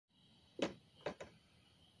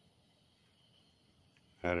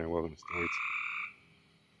Hi there, welcome to Stories.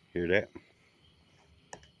 Hear that?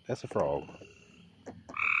 That's a frog.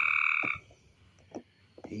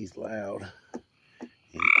 He's loud.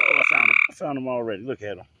 Oh, I found him. I found him already. Look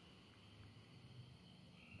at him.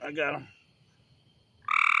 I got him.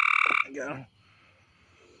 I got him.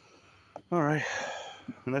 All right.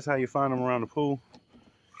 And that's how you find them around the pool.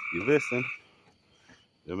 You listen.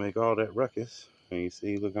 They'll make all that ruckus. And you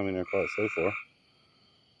see, look how many are caught so far.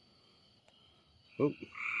 Oh.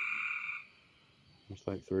 There's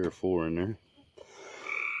like 3 or 4 in there.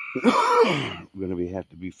 We're gonna have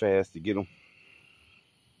to be fast to get them.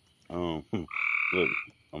 Look,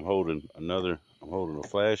 I'm holding a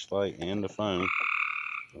flashlight and the phone,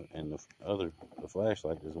 and the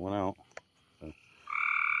flashlight just went out. So,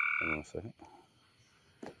 hold on a second.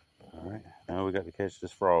 All right, now we got to catch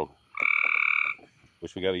this frog.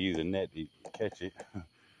 Which we got to use a net to catch it.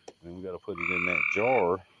 And we got to put it in that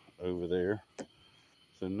jar over there.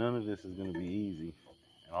 So none of this is going to be easy.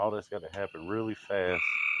 And all that's got to happen really fast.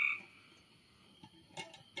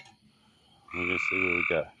 We're going to see what we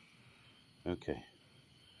got. Okay.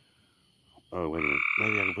 Oh, wait a minute.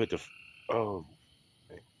 Maybe I can put the... Oh.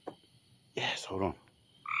 Yes, hold on.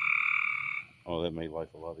 Oh, that made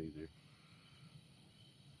life a lot easier.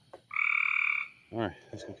 All right,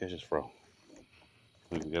 let's go catch this frog.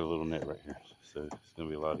 We got a little net right here, so it's going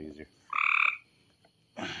to be a lot easier.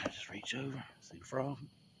 Just reach over, see the frog.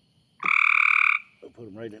 We'll put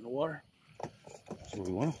him right in the water. That's where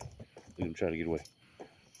we want him. Let him try to get away.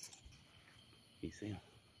 You see him?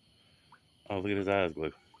 Oh, look at his eyes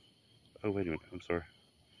glow. Oh, wait a minute. I'm sorry.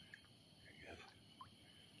 There he goes.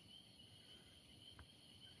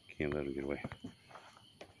 Can't let him get away.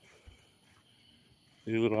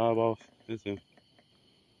 See the little eyeballs? That's him.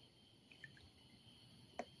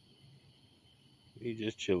 He's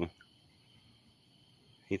just chilling.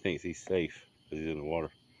 He thinks he's safe because he's in the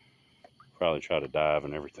water. Probably try to dive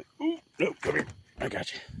and everything. Ooh, no, come here. I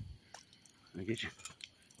got you. I get you.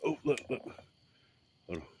 Oh, look. Hold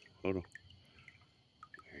on. There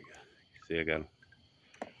you go. See, I got him.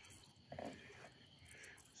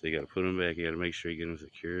 So you got to put him back. You got to make sure you get him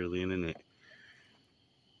securely in the net.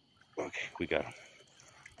 Okay, we got him.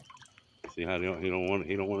 See how he don't want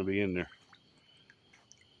to be in there.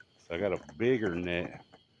 So I got a bigger net.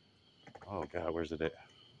 Oh God, where's it at?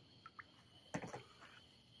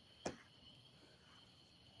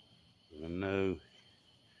 I know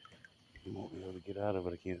he won't be able to get out of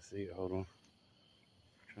it. I can't see it. Hold on. I'm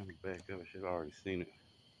trying to back up. I should have already seen it.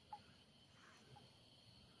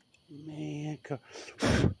 Man, come.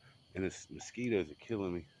 And the mosquitoes are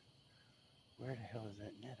killing me. Where the hell is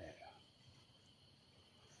that net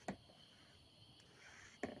at?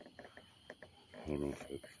 Hold on,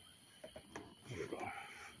 folks. Hold on.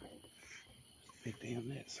 Big damn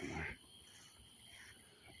net somewhere.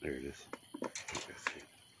 There it is.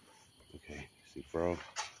 Okay, see frog.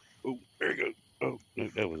 Oh, there it goes. Oh, no,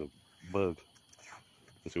 that was a bug.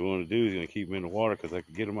 What we want to do is going to keep him in the water because I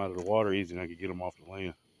can get him out of the water easy and I can get him off the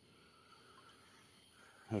land.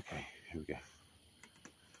 Okay, here we go.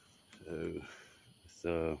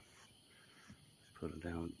 So let's put him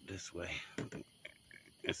down this way.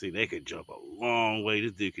 And see, they could jump a long way.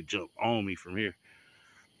 This dude could jump on me from here.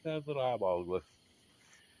 That little eyeballs look.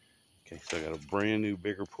 Okay, so I got a brand new,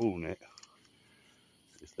 bigger pool net.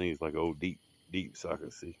 This thing's like old deep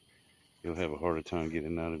socket. See, you'll have a harder time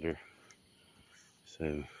getting out of there.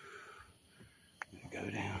 So go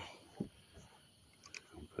down.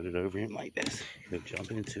 Put it over him like this. He'll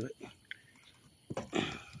jump into it.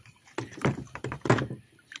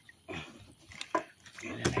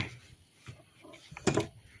 Get in there.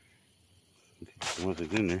 Okay, so once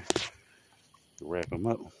it's in there, wrap him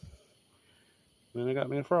up. Then I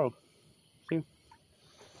got me a frog. See?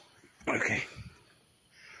 Okay.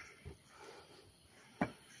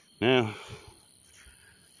 Now,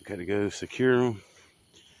 I gotta go secure them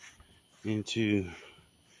into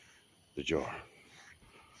the jar.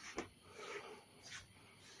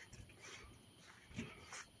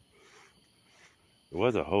 There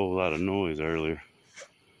was a whole lot of noise earlier.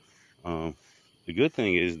 The good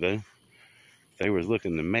thing is, though, if they was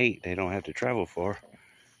looking to mate, they don't have to travel far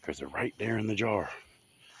because they're right there in the jar.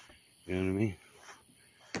 You know what I mean?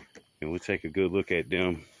 And we'll take a good look at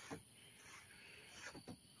them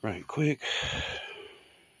right quick.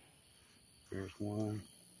 There's one.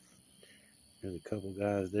 There's a couple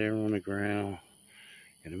guys there on the ground.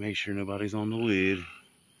 Gotta make sure nobody's on the lid.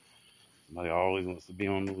 Somebody always wants to be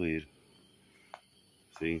on the lid.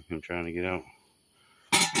 See, I'm trying to get out.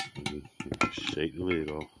 Shake the lid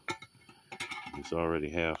off. It's already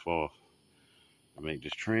half off. To make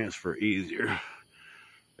this transfer easier,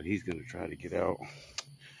 But he's gonna try to get out.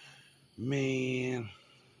 Man,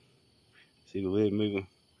 see the lid moving?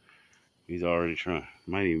 He's already trying.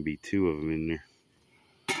 Might even be two of them in there.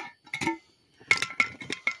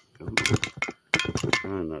 I'm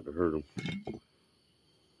trying not to hurt him.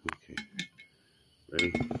 Okay,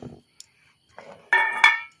 ready?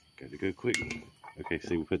 Got to go quick. Okay,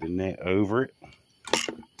 see, we put the net over it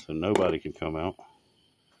so nobody can come out.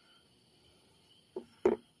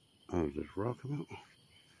 Oh, does this rock come out?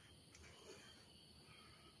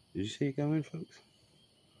 Did you see it go in, folks?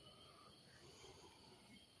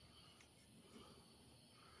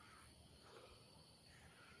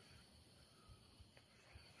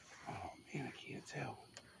 Oh man, I can't tell.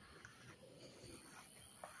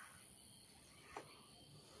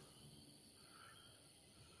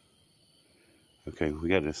 Okay, we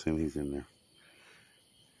gotta assume he's in there.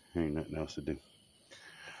 There ain't nothing else to do.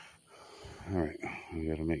 Alright, we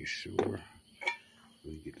gotta make sure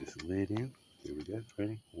we get this lid in. Here we go.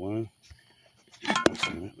 Ready? One. Let's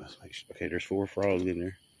make sure. Okay, there's 4 frogs in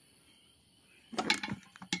there.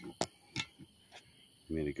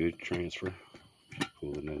 Made a good transfer. Just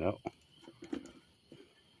pulling it out.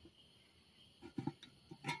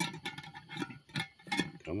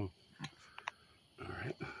 Come on.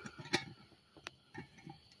 Alright.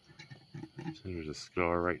 So there's a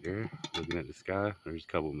scar right there. Looking at the sky. There's a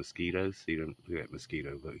couple of mosquitoes. See them? Look at that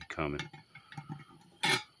mosquito bug coming.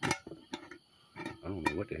 I don't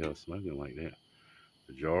know what the hell is smoking like that.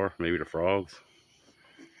 The jar, maybe the frogs.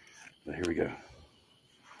 But here we go.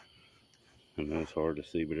 I know it's hard to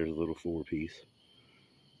see, but there's a little 4-piece.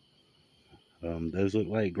 Those look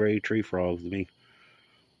like gray tree frogs to me.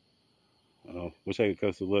 We'll take a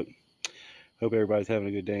closer look. Hope everybody's having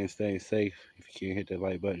a good day and staying safe. If you can't, hit that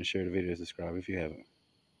like button, share the video, subscribe if you haven't.